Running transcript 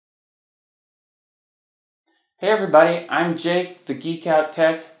Hey everybody, I'm Jake, the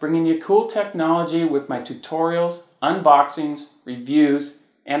GeekOutTech, bringing you cool technology with my tutorials, unboxings, reviews,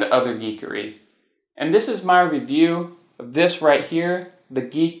 and other geekery. And this is my review of this right here, the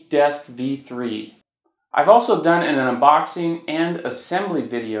GeekDesk V3. I've also done an unboxing and assembly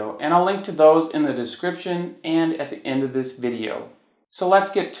video, and I'll link to those in the description and at the end of this video. So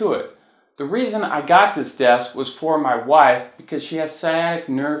let's get to it. The reason I got this desk was for my wife because she has sciatic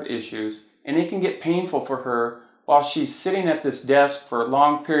nerve issues, and it can get painful for her while she's sitting at this desk for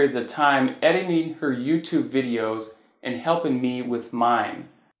long periods of time editing her YouTube videos and helping me with mine.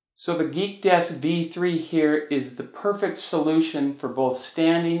 So the GeekDesk V3 here is the perfect solution for both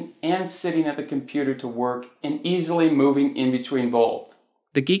standing and sitting at the computer to work and easily moving in between both.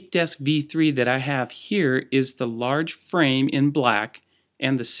 The GeekDesk V3 that I have here is the large frame in black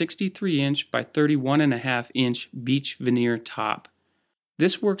and the 63-inch by 31.5-inch beech veneer top.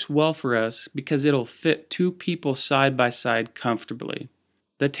 This works well for us because it'll fit two people side by side comfortably.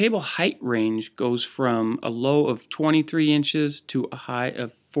 The table height range goes from a low of 23 inches to a high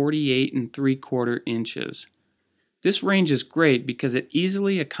of 48 3/4 inches. This range is great because it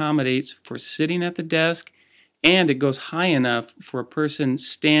easily accommodates for sitting at the desk, and it goes high enough for a person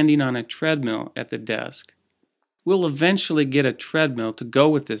standing on a treadmill at the desk. We'll eventually get a treadmill to go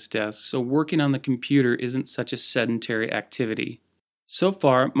with this desk, so working on the computer isn't such a sedentary activity. So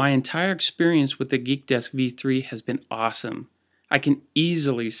far, my entire experience with the GeekDesk V3 has been awesome. I can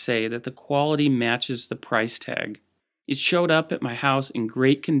easily say that the quality matches the price tag. It showed up at my house in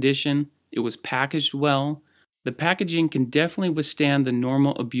great condition, it was packaged well. The packaging can definitely withstand the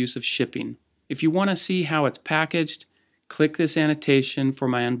normal abuse of shipping. If you want to see how it's packaged, click this annotation for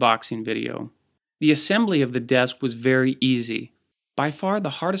my unboxing video. The assembly of the desk was very easy. By far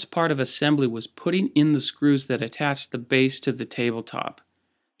the hardest part of assembly was putting in the screws that attach the base to the tabletop.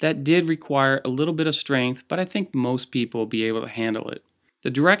 That did require a little bit of strength, but I think most people will be able to handle it. The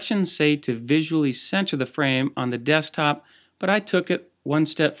directions say to visually center the frame on the desktop, but I took it one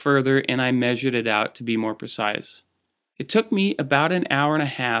step further and I measured it out to be more precise. It took me about an hour and a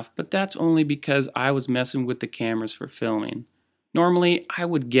half, but that's only because I was messing with the cameras for filming. Normally, I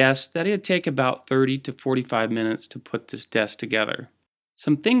would guess that it'd take about 30 to 45 minutes to put this desk together.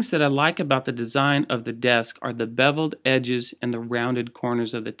 Some things that I like about the design of the desk are the beveled edges and the rounded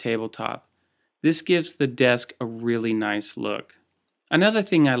corners of the tabletop. This gives the desk a really nice look. Another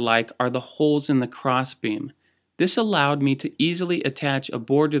thing I like are the holes in the crossbeam. This allowed me to easily attach a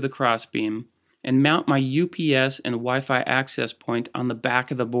board to the crossbeam and mount my UPS and Wi-Fi access point on the back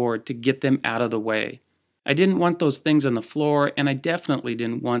of the board to get them out of the way. I didn't want those things on the floor, and I definitely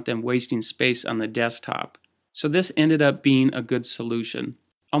didn't want them wasting space on the desktop. So this ended up being a good solution.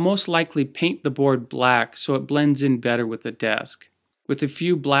 I'll most likely paint the board black so it blends in better with the desk. With a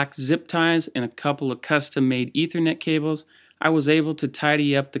few black zip ties and a couple of custom-made Ethernet cables, I was able to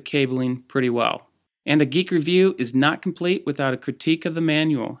tidy up the cabling pretty well. And a geek review is not complete without a critique of the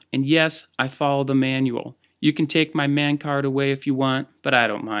manual. And yes, I follow the manual. You can take my man card away if you want, but I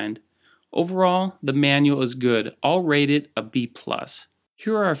don't mind. Overall, the manual is good. I'll rate it a B+.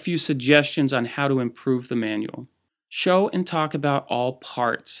 Here are a few suggestions on how to improve the manual. Show and talk about all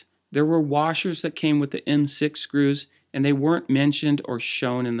parts. There were washers that came with the M6 screws, and they weren't mentioned or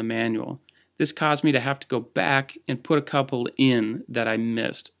shown in the manual. This caused me to have to go back and put a couple in that I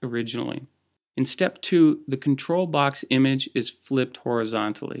missed originally. In step 2, the control box image is flipped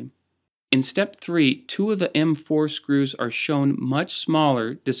horizontally. In step 3, 2 of the M4 screws are shown much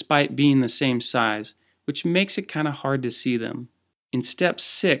smaller despite being the same size, which makes it kind of hard to see them. In step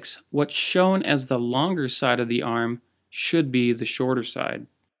 6, what's shown as the longer side of the arm should be the shorter side.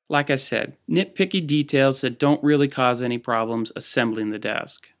 Like I said, nitpicky details that don't really cause any problems assembling the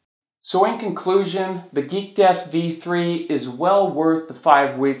desk. So in conclusion, the GeekDesk V3 is well worth the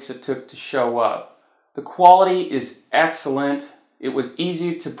 5 weeks it took to show up. The quality is excellent. It was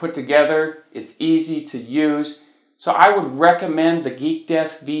easy to put together, it's easy to use, so I would recommend the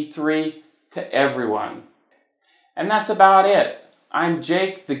GeekDesk V3 to everyone. And that's about it. I'm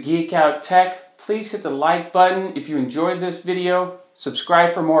Jake, the GeekOutTech. Please hit the like button if you enjoyed this video,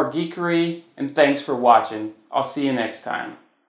 subscribe for more geekery, and thanks for watching. I'll see you next time.